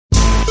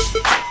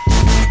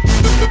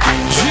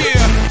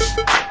Yeah.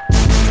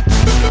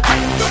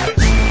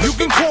 You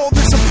can call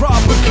this a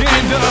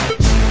propaganda.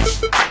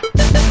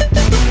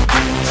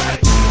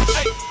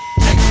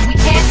 We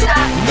can't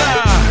stop.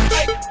 Nah.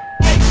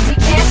 We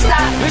can't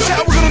stop. This is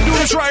how we're gonna do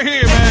this right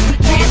here, man. We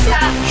can't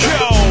stop. Yo.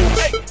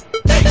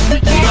 We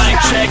can't Mic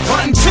stop. check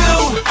 1,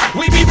 2.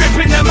 We be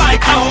ripping the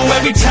mic, oh,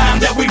 every time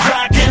that we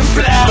rock and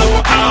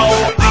flow,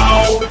 oh,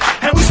 oh.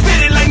 And we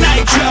spit it like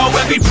nitro,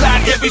 every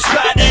block, every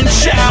spot and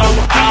show,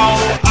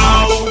 oh,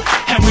 oh.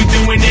 And we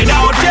doing it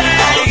all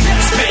day,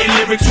 spitting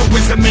lyrics with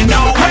wisdom in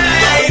no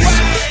ways.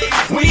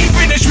 We ain't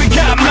finished, we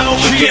got more,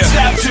 we can't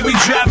stop till we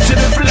drop to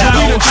the flow.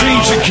 We done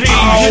changed the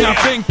game, and I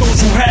thank those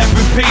who have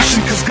been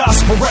patient, cause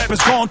gospel rap has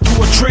gone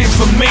through a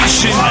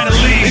transformation.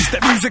 Finally, it's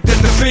that music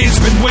that the fans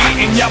been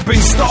waiting. Y'all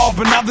been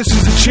starving, now this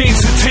is a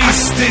chance to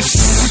taste this.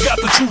 We got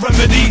the true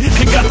remedy,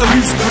 and got the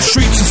music for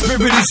streets. The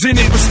spirit is in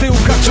it, but still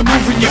got you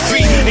moving your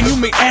feet. And you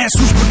may ask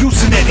who's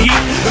producing that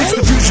heat. It's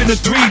the fusion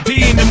of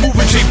 3D and the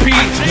moving JP.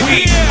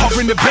 We are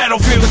in the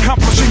battlefield,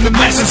 accomplishing the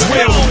masses'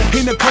 will.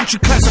 In the country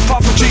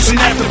classified for chasing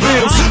after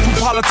bills. From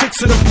politics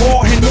to the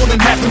poor, and more than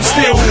half them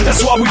still. That's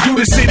why we do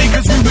this city,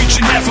 cause we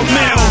reaching half a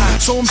mil.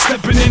 So I'm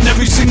stepping in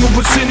every single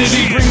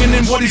vicinity, bringing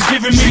in what he's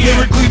giving me,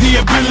 lyrically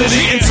the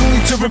ability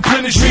instantly to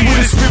replenish me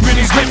with his spirit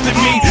he's lifted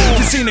me.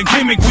 This ain't a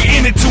gimmick, we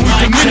in it till we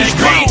diminish. Mic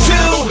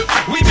check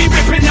 1, 2. We be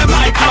ripping the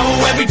mic,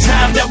 oh, every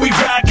time that we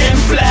rock and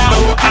flow,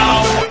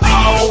 oh,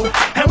 oh.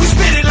 And we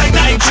spit it like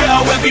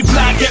nitro, every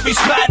block, every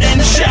spot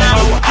and show,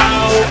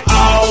 oh,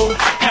 oh.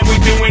 And we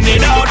doing it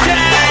all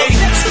day,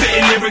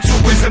 spitting lyrics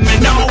with wisdom in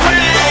no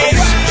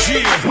ways.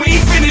 We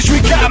ain't finished,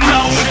 we got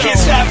more, we can't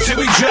stop till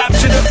we drop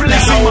to the flow. They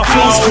say my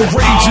flow's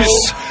courageous,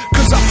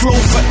 cause I flow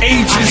for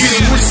ages.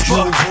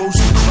 Whisper,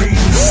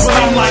 but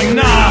I'm like,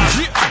 nah.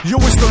 Yo,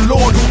 it's the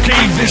Lord who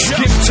gave this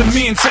gift to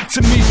me and said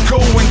to me,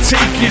 go and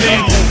take it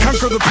in.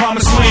 Conquer the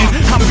promised land,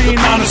 I'm being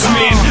honest,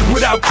 man.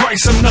 Without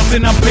Christ, I'm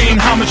nothing, I'm paying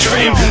homage,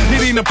 fam. It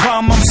ain't a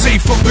problem, I'm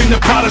safe up in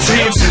the potter's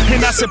hands.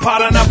 And I said,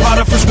 Potter, not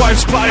Potiphar's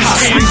wife's plotting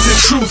scams. The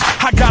truth,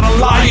 I got a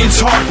lion's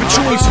heart, but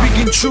you ain't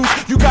speaking truth.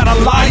 You got a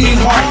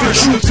lying heart. The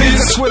truth is,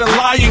 that's where the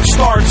lying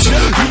starts.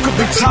 You could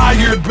be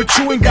tired, but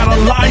you ain't got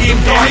a lying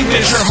heart.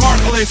 That you're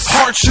heartless.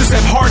 Hearts just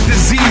have heart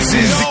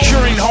diseases. The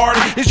cure ain't hard,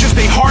 it's just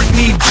they heart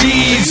need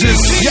Jesus.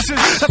 Yeah,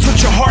 that's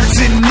what your heart's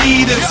in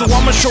need of. So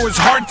I'ma show his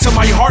heart till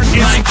my heart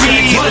is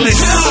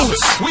beatless.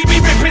 We be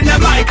ripping the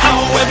mic,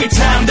 oh, every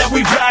time that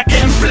we rock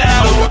and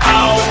flow,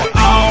 oh,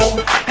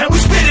 oh. And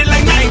we spit it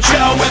like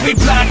nitro, every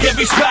block,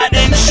 every spot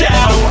and show,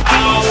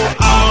 oh,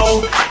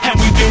 oh. And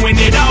we doing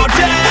it all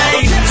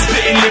day,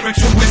 spitting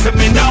lyrics with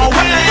wisdom in no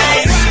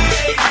ways.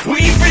 We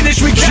ain't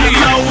finished, we got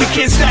more, we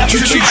can't stop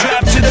till we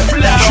drop to the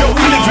flow. Yo,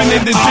 we living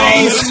in the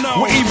days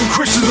where even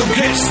Christians will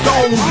get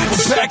stoned.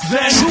 But back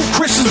then, true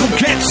Christians will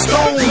get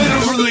stoned.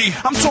 Literally,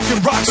 I'm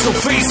talking rocks to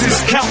faces.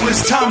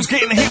 Countless times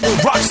getting hit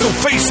with rocks to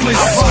faceless.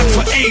 I rock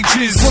for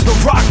ages, for the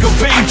rock of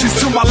ages,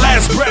 to my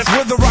last breath.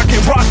 Whether I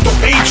can rock,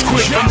 don't age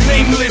quick. I'm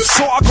nameless,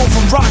 so I go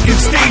from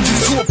rocking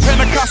stages to a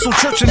Pentecostal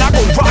church and I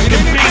go rocking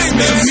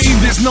basements. To me,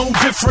 there's no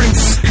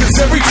difference, cause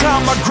every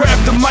time I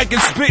grab the mic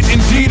and spit,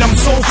 indeed I'm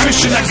soul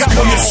fishing. I got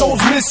what your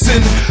soul's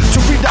missing. To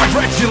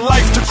redirect your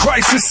life to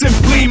Christ is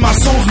simply my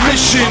soul's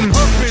mission.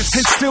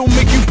 And still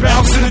make you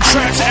bounce to the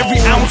tracks, every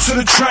ounce of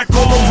the track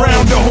all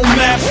around the whole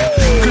map.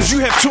 Cause you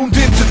have tuned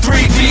into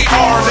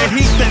 3DR, that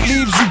heat that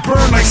leaves you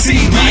burn like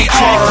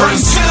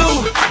CDRs.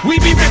 1, 2. We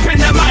be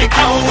ripping the mic,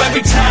 oh,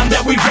 every time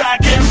that we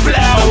rock and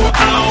flow,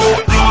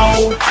 oh,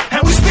 oh.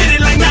 And we spit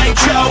it like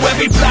nitro,